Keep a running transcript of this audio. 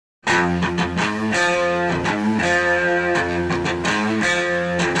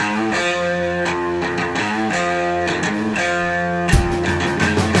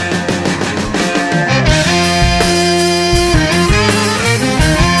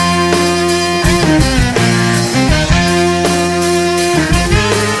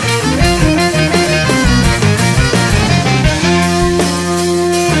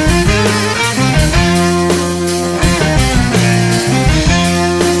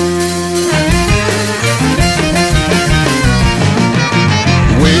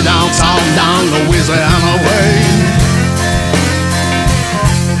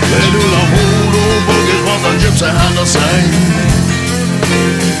say.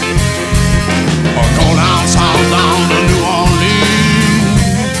 Or go down south, down to New Orleans.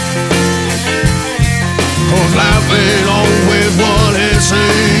 'Cause life ain't always what it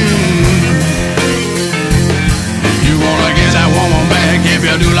seems. You gonna get that woman back if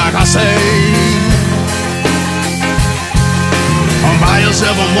you do like I say. Buy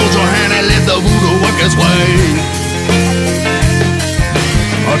yourself a mojo hand and let the voodoo work its way.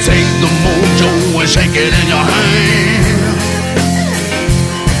 Or take the mojo and shake it in your hand.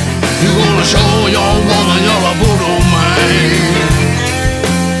 You're gonna show your woman you're a voodoo man.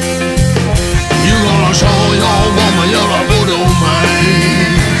 You're gonna show your woman you're a voodoo man.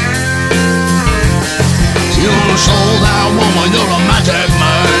 You're gonna show that woman you're a magic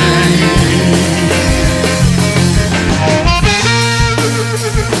man.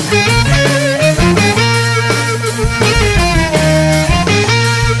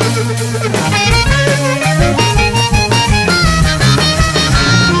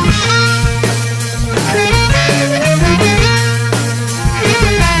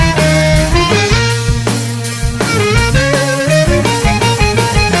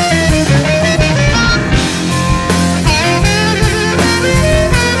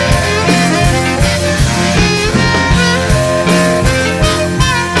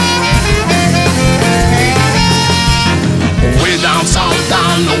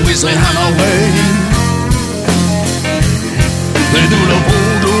 They have a way. They do the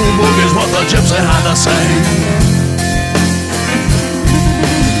voodoo boogies, what the gypsy had to say.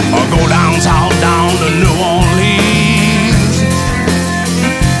 Or go down south, down to New Orleans.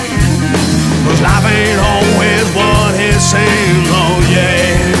 'Cause life ain't always what it seems, oh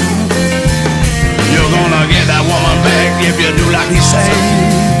yeah. You're gonna get that woman back if you do like he say.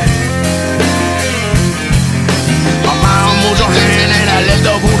 Hold your hand and I let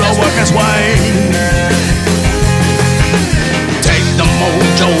the voodoo work its way. Take the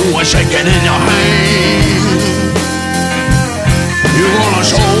mojo and shake it in your hand. You're gonna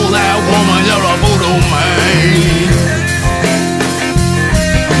show that woman you're a voodoo man.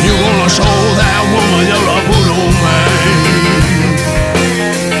 You're gonna show that woman you're a voodoo man.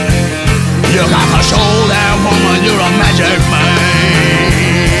 You gotta show that woman you're a magic man.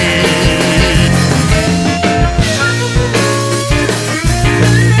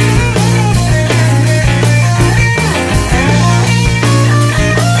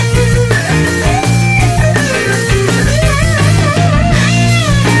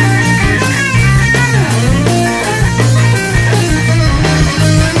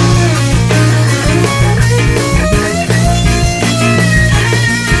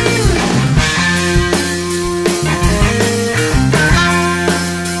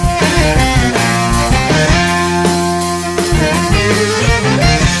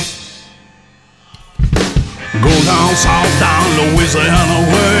 South down Louisiana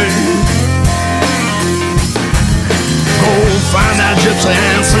way. Go find that gypsy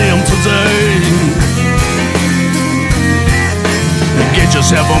and see him today. Get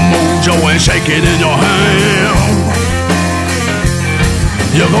yourself a mojo and shake it in your hand.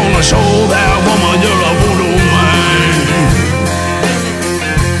 You're gonna show that woman you're a voodoo man.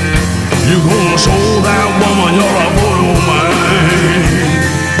 You're gonna show that woman you're a voodoo man.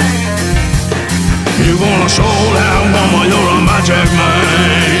 You're gonna show that woman you're a magic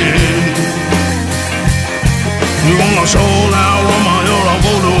man. You're gonna show that woman you're a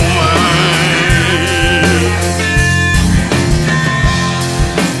voodoo man.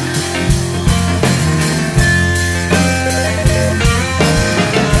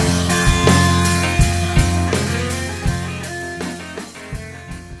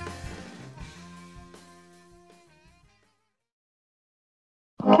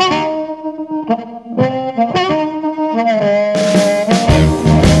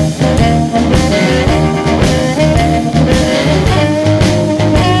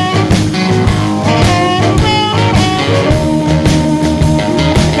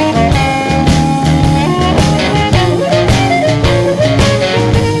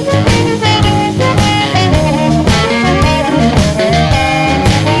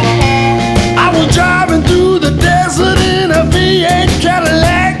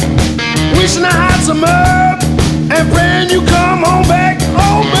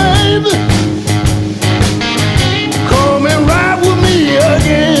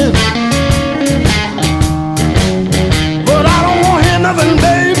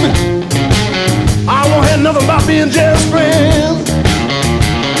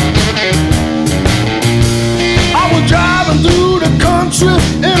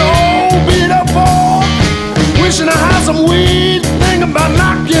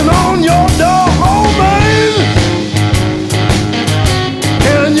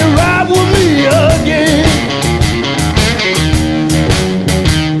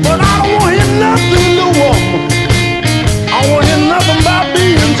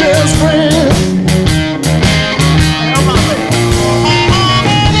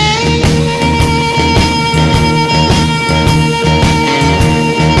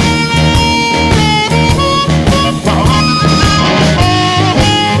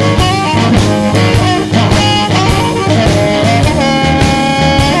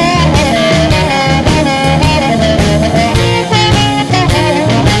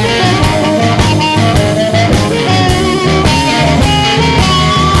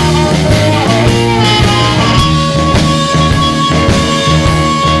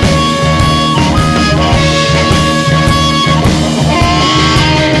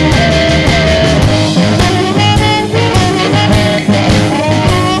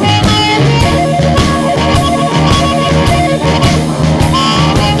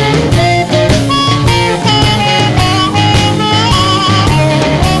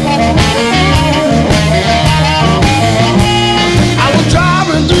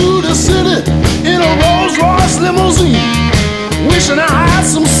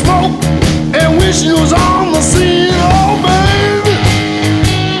 broke and wish you was on the scene. Oh, baby,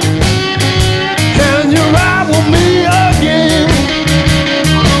 can you ride with me again?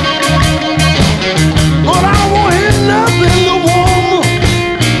 But I won't hear nothing, the woman.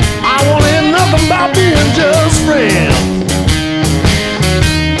 I won't hear nothing about being just friends.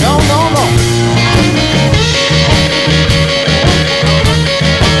 No, no, no.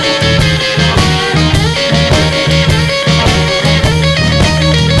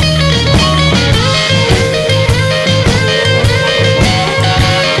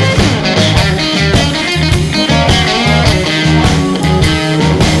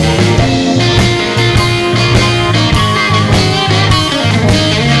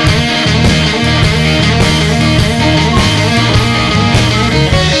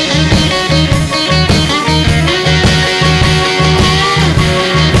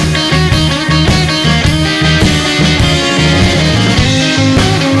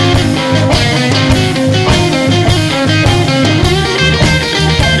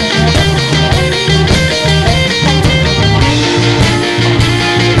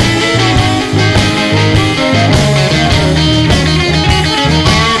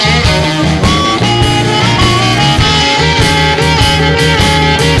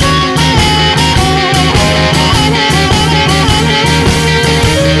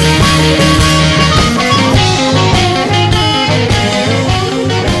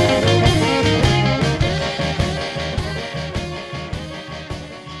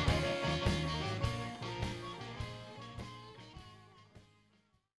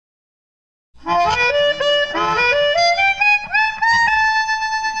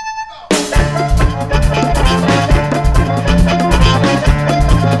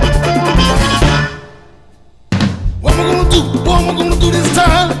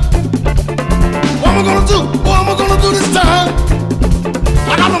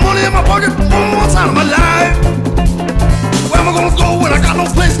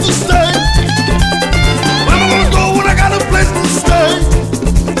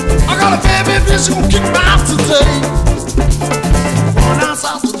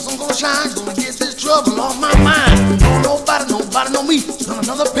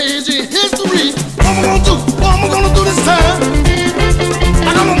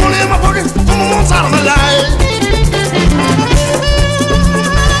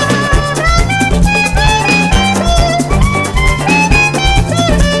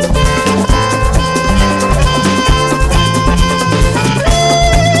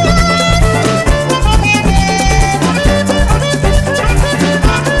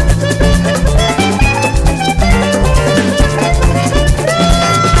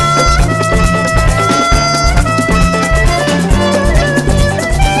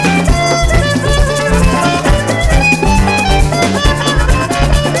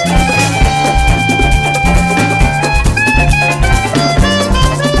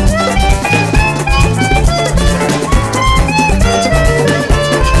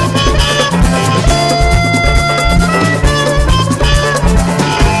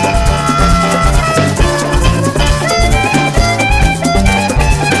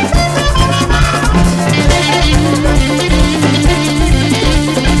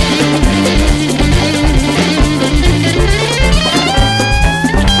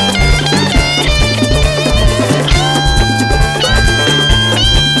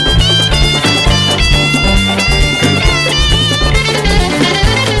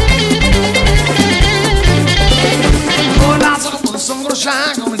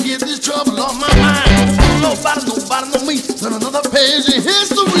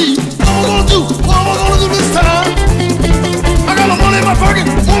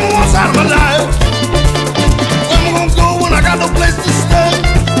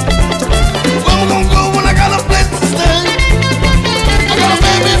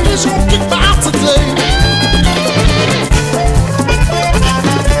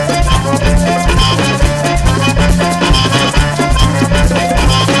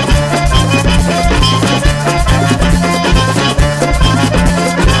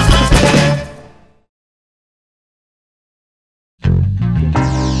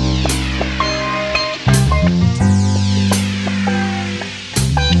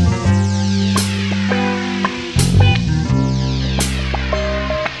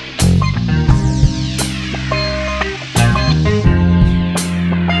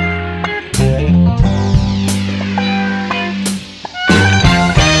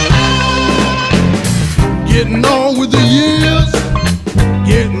 Getting on with the years,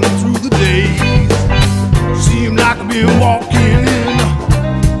 getting through the days. Seem like I've been walking in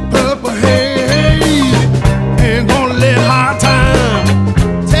a purple haze. Ain't gonna let hard time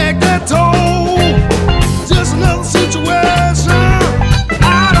take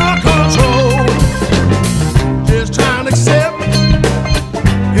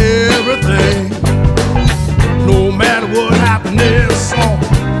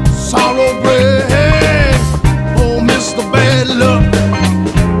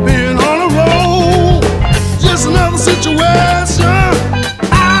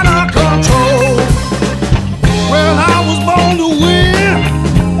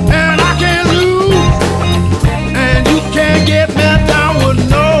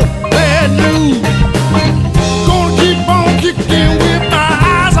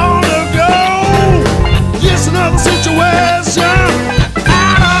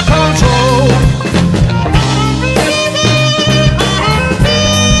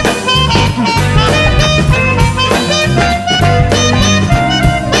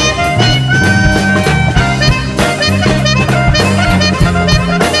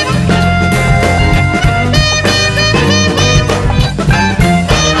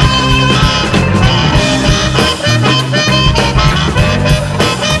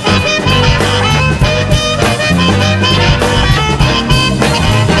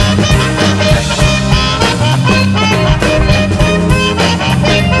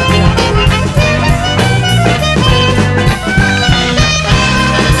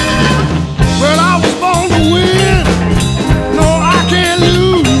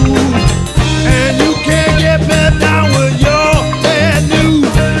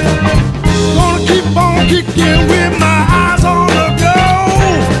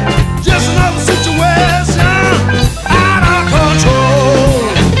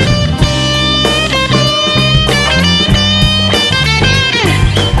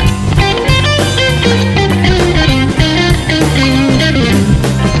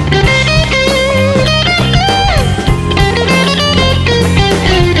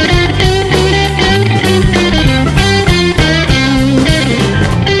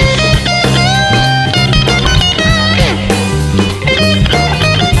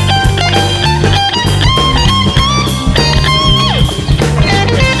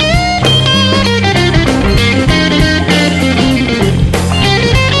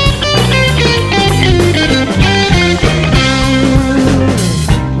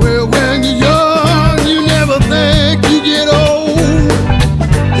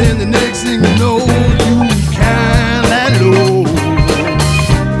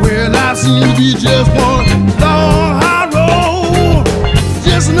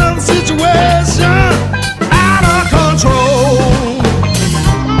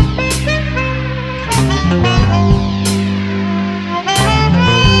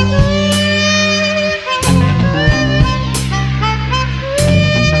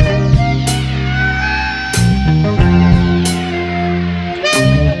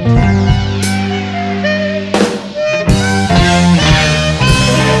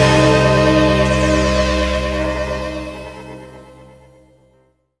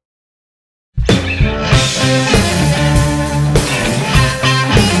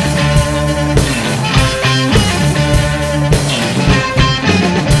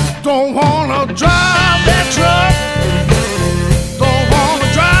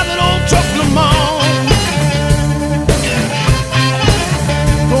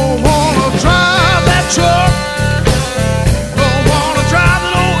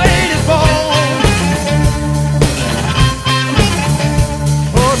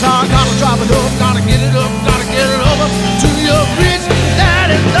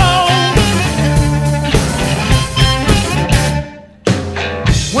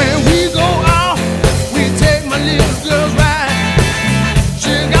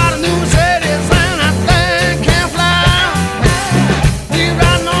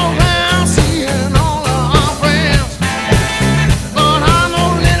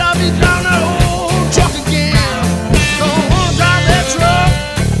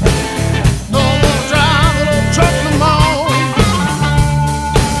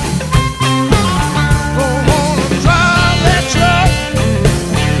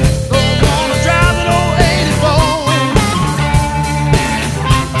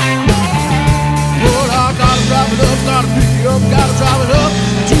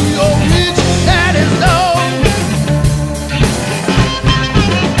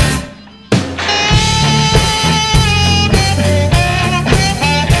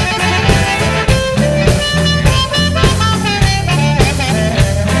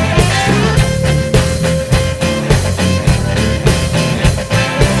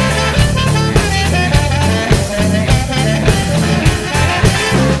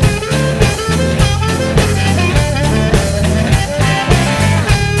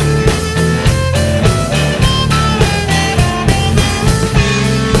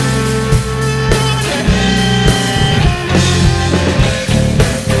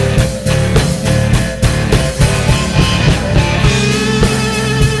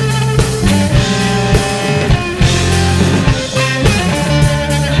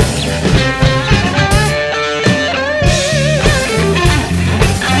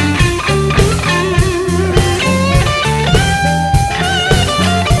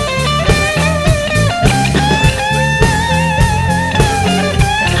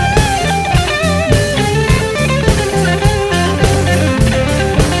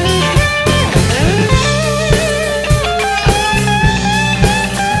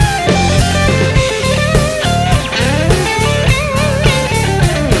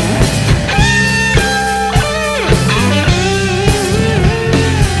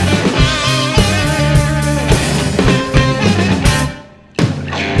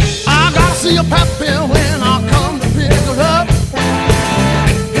see a pappy when I come to pick it up.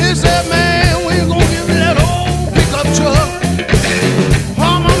 He said, man, we ain't gonna give me that old pickup truck.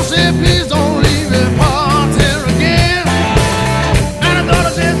 My mama said, please don't leave it parting again. And the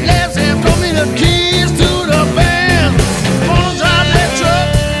daughter said, yes, and told me the keys to the band. Gonna drive that truck.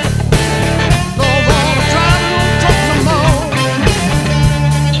 Don't wanna drive no truck no more.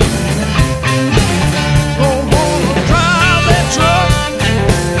 Don't wanna drive that truck.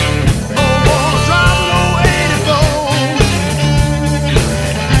 Don't wanna drive no 84.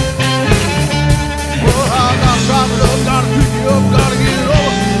 Well, I gotta drive it up, gotta pick it up, gotta get it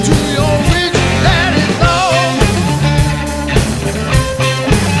over to your rich daddy's dog.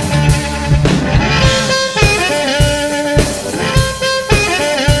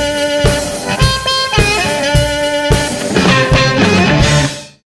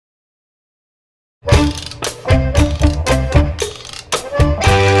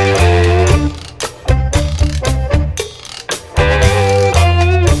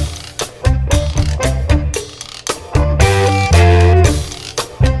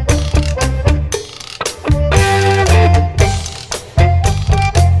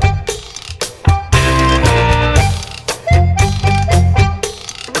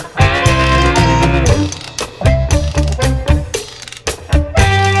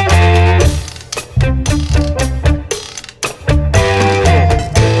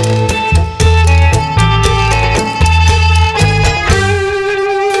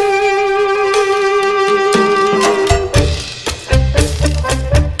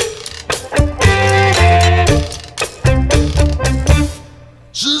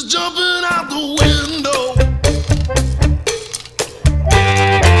 She's jumping out the window.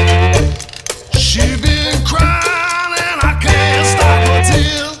 She been crying and I can't stop her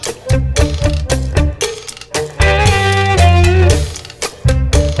tears.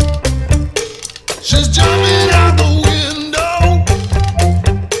 She's jumping out the window.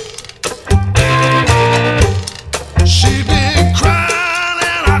 She been crying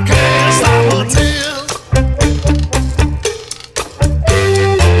and I can't stop her tears.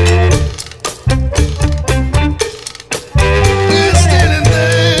 We're stealing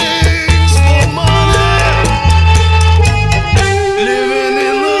things for money, living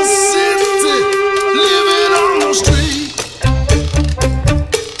in the city, living on the street.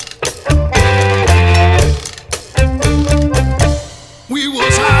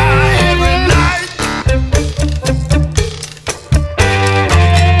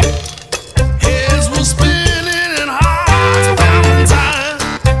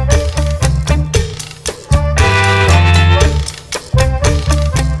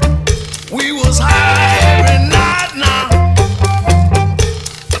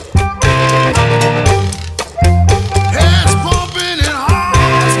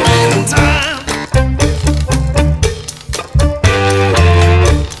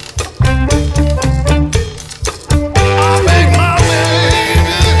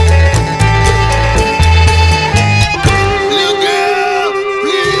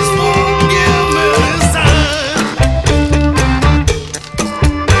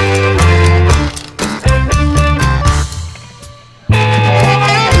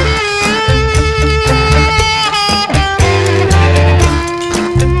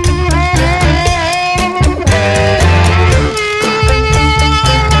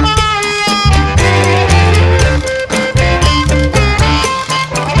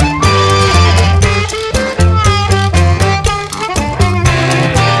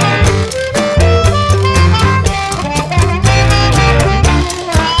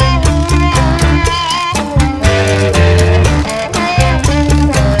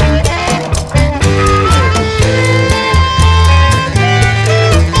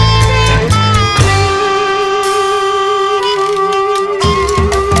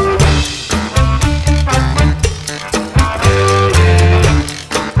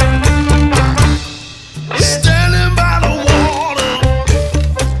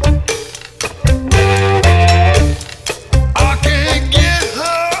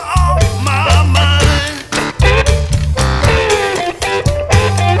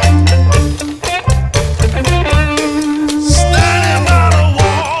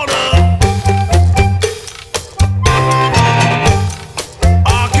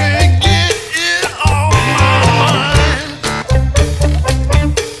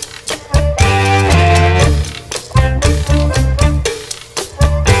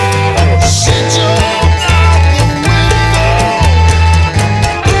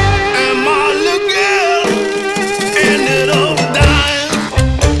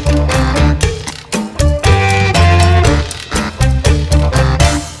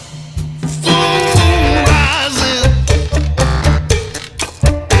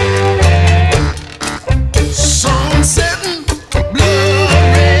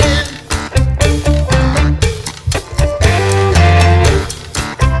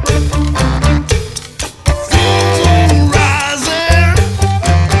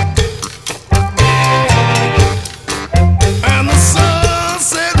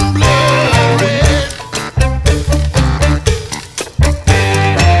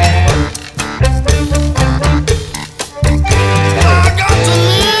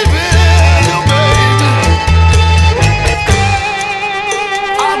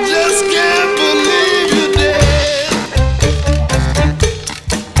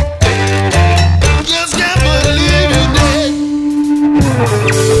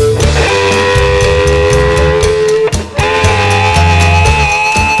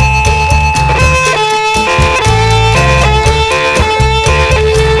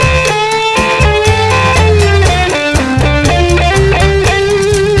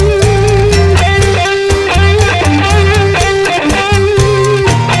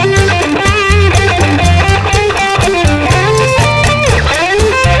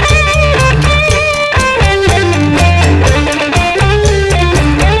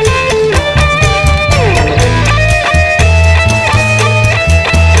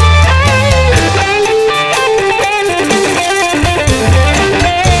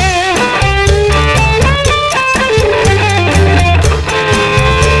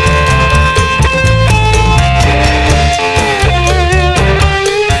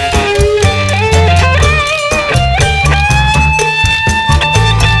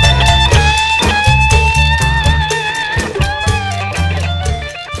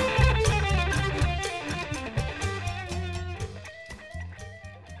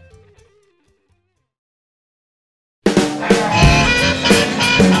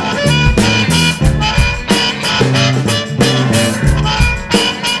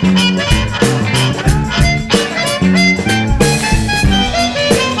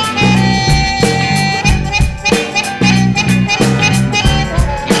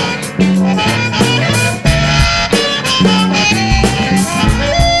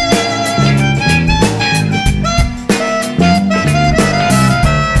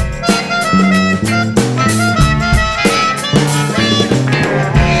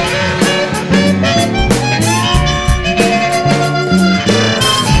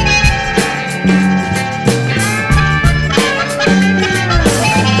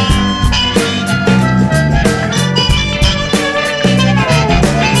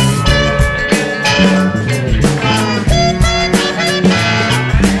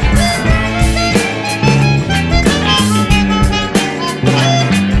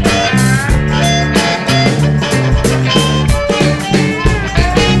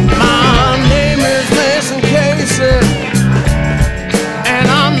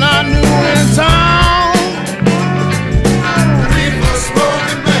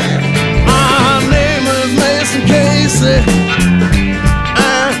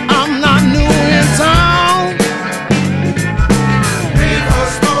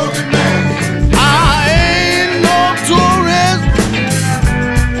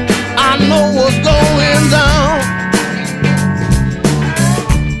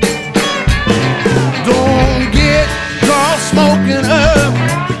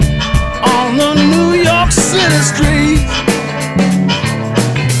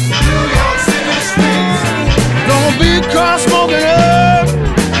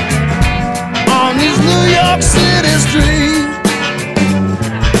 York City street.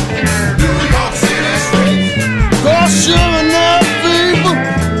 New York City street. 'Cause sure enough, people,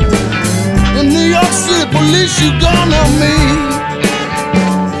 the New York City police you gonna meet.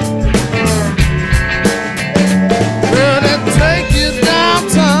 Well, they take you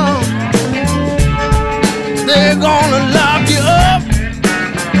downtown. They're gonna lock you up.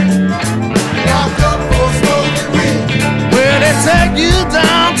 Lock up for smoking weed. Well, they take you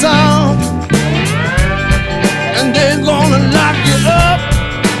downtown, and they're gonna lock you up.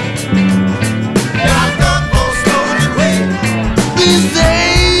 Lock up for smoking weed. These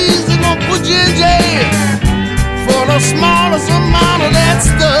days they're gonna put you in jail for the smallest amount of that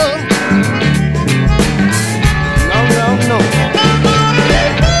stuff. No, no, no.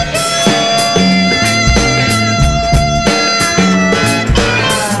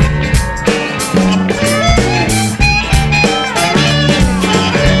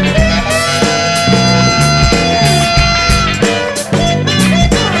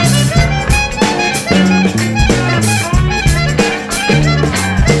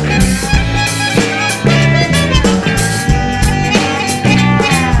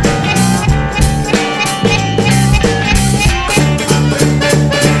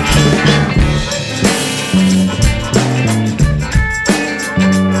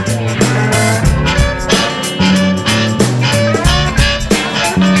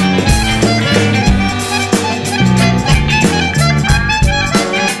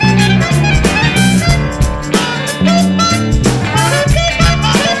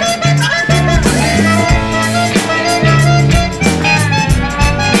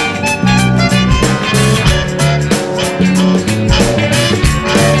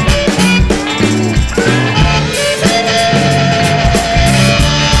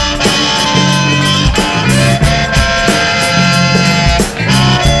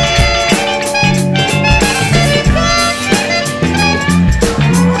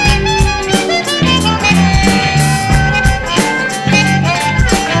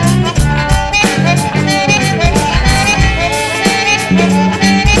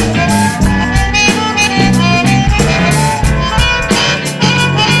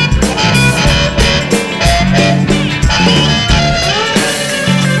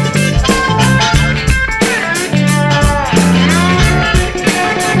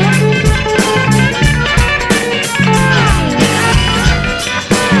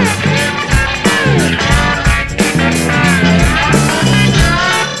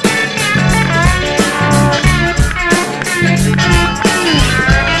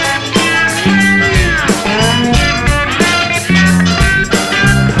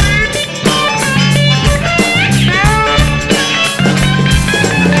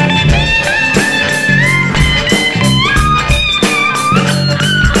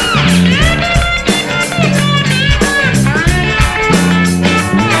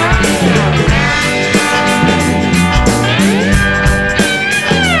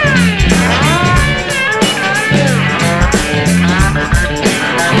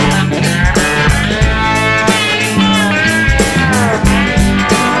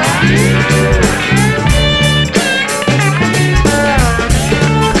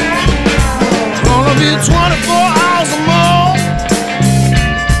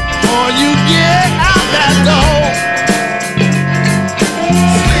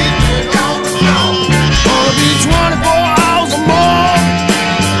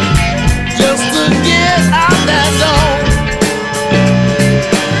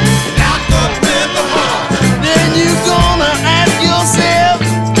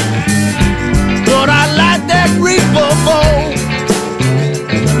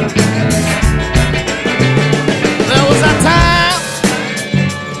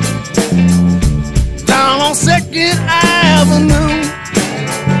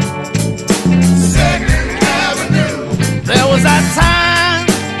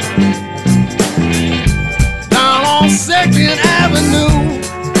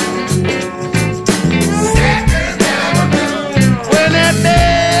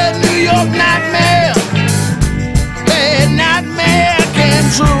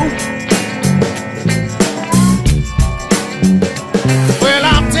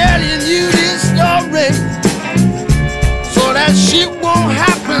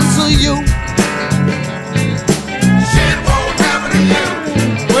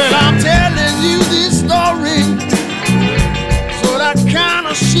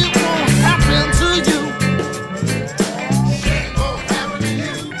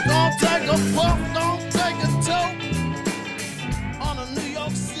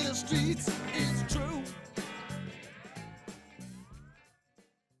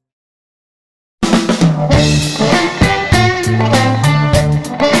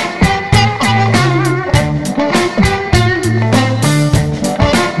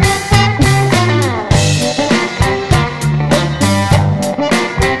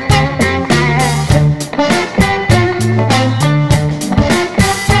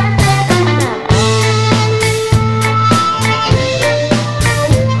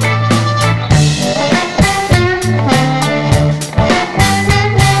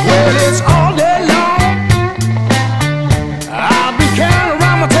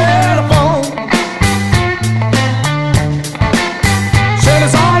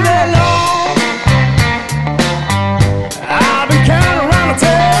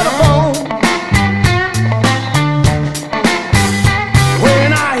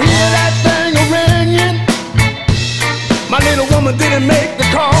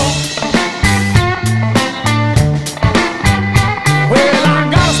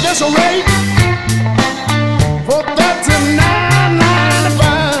 special rate for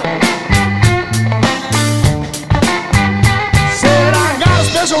 $39.95. Said I got a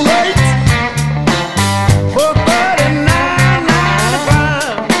special rate for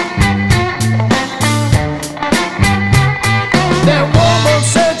 $39.95. That woman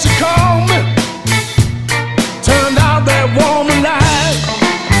said she called me. Turned out that woman lied.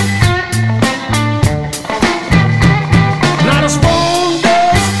 Not a phone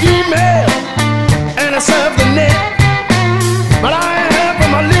does email.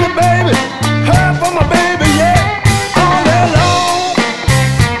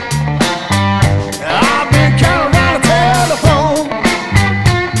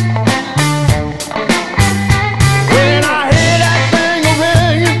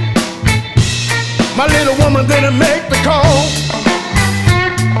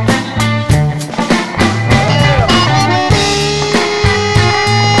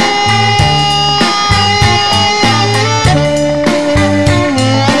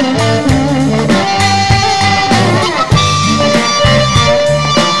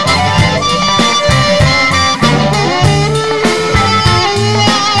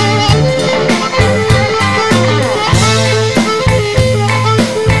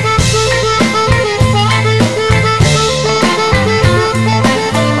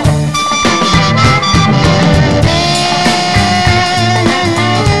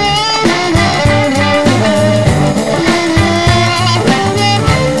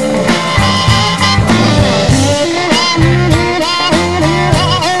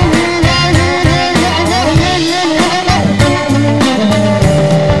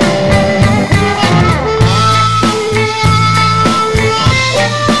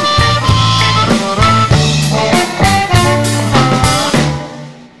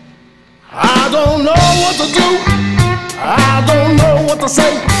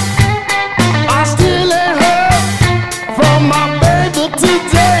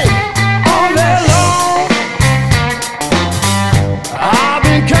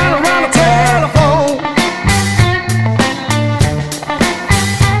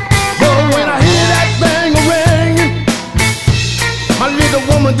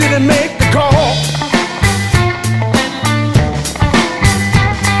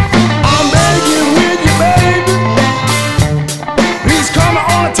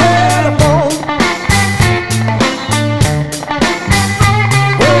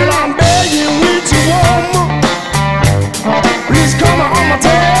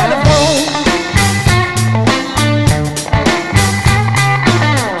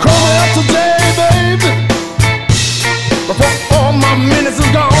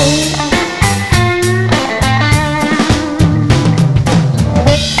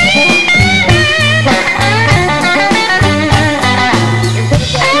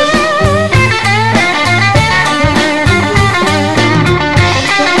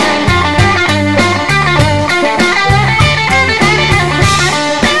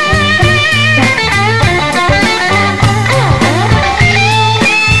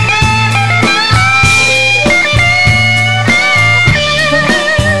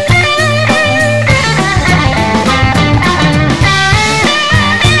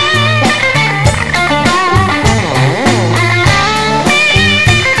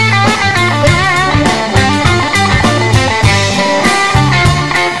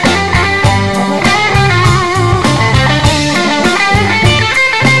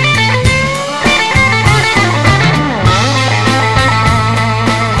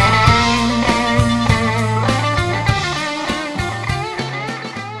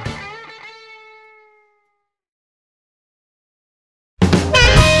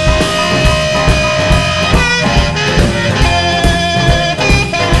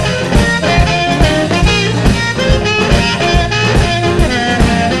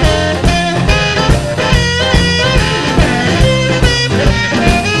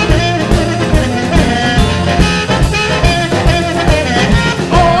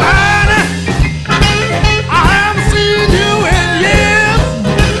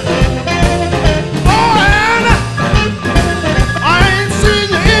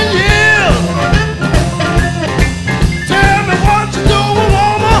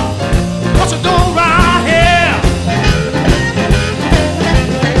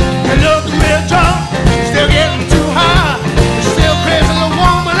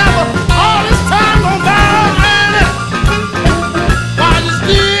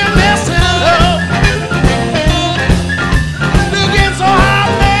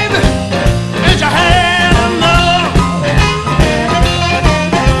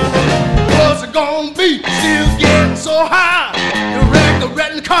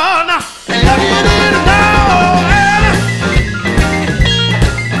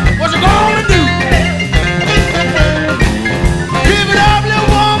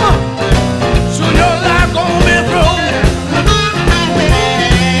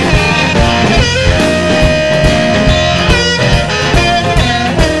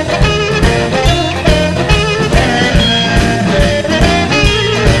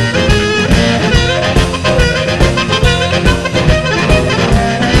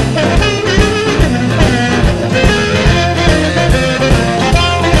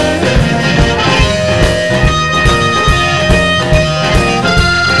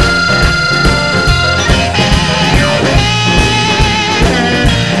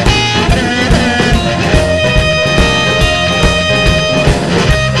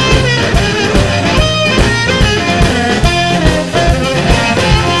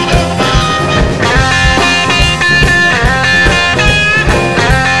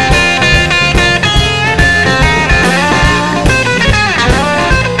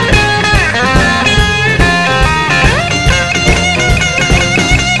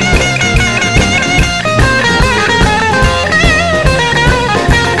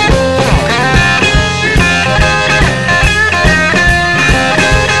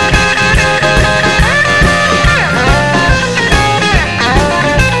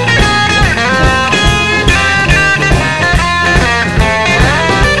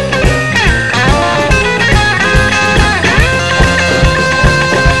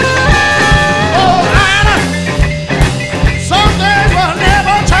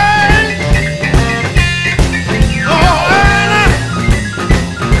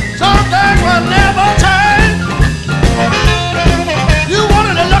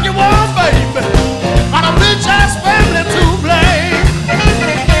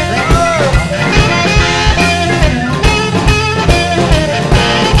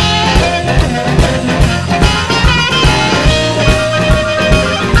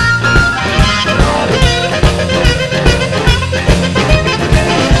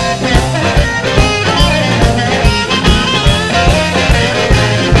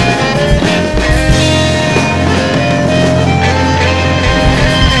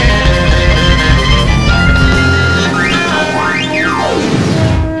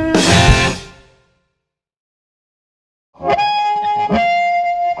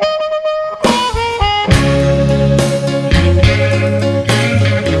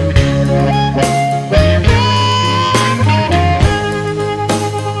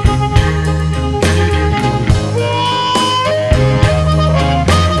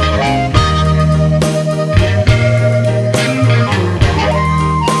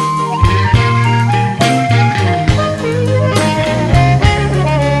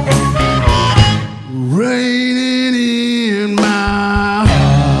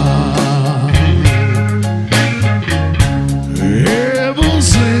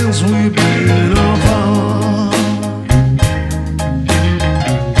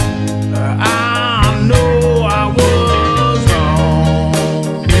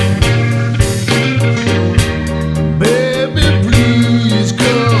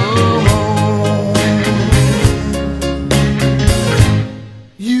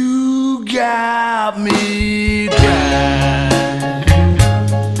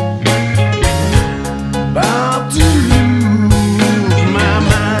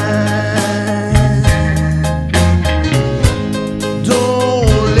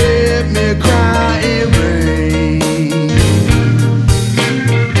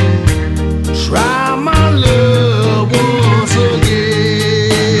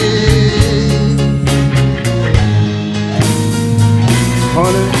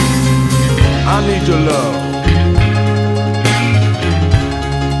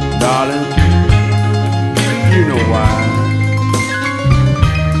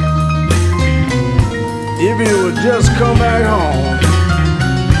 would just come back home,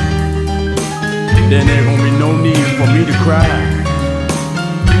 then there gonna be no need for me to cry.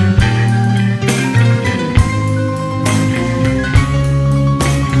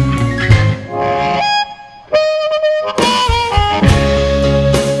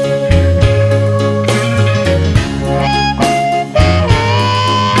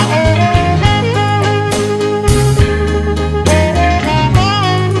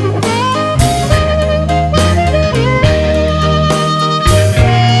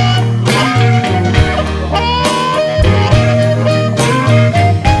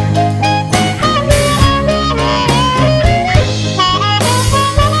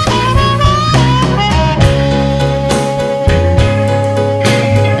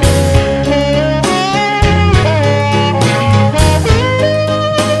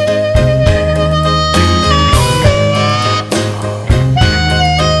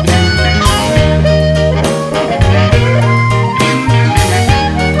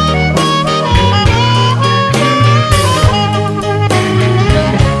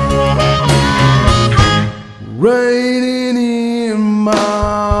 Rainin in my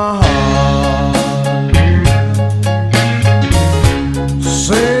heart,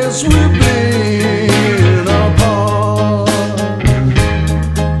 since we've been apart.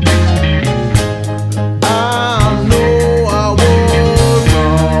 I know I was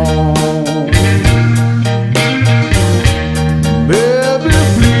wrong. Baby,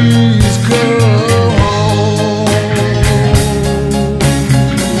 please come home.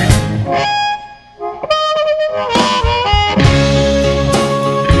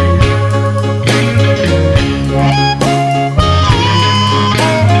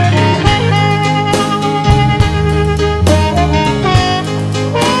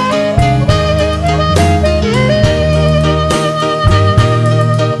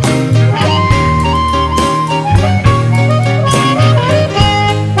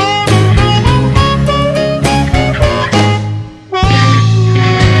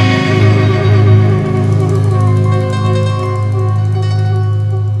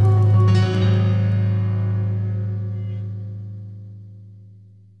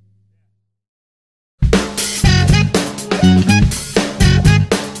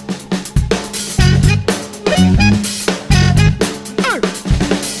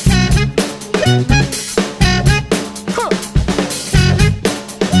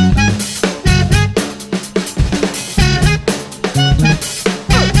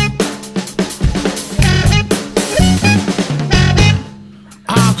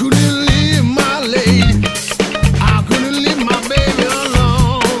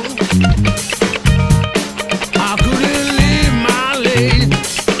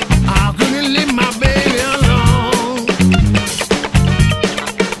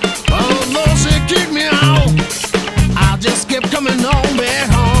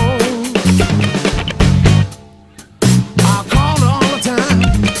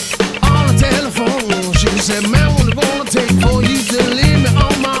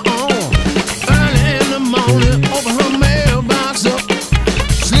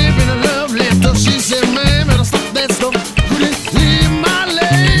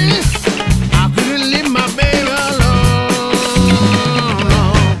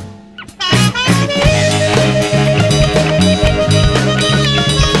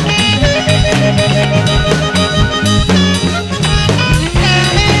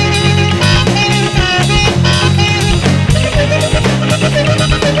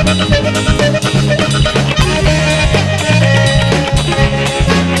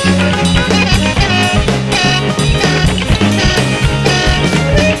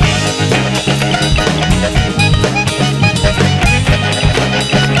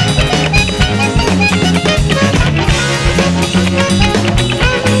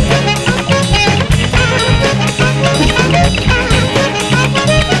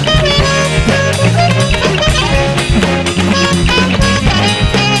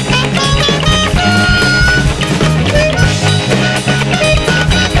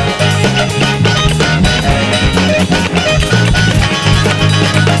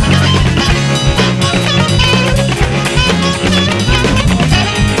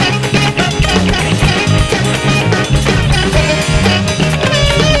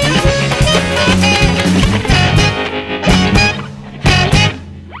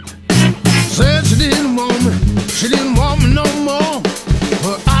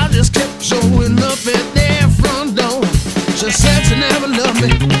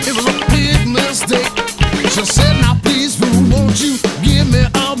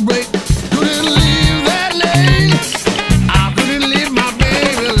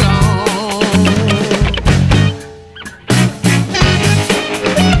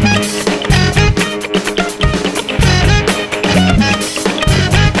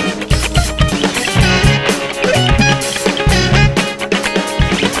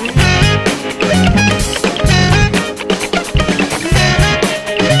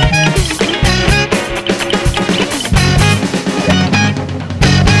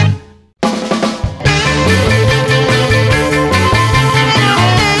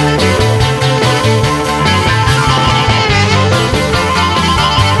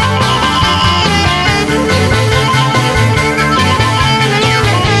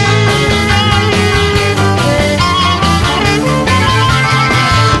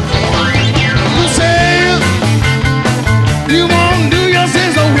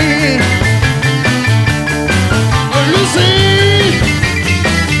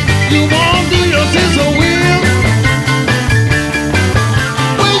 You won't do your sister will.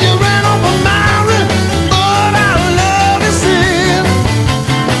 When you ran off a mountain, but I love you still.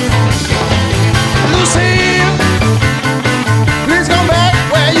 Lucille, please come back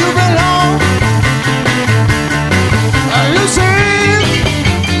where you belong. Lucille,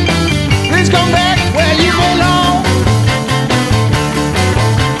 please come back where you belong.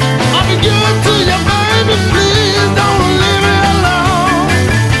 I'll be good to you, baby, please don't leave me alone.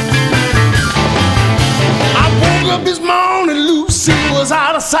 I woke up this morning, Lucille was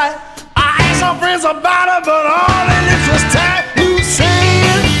out of sight. I asked some friends about her, but all they did was tight.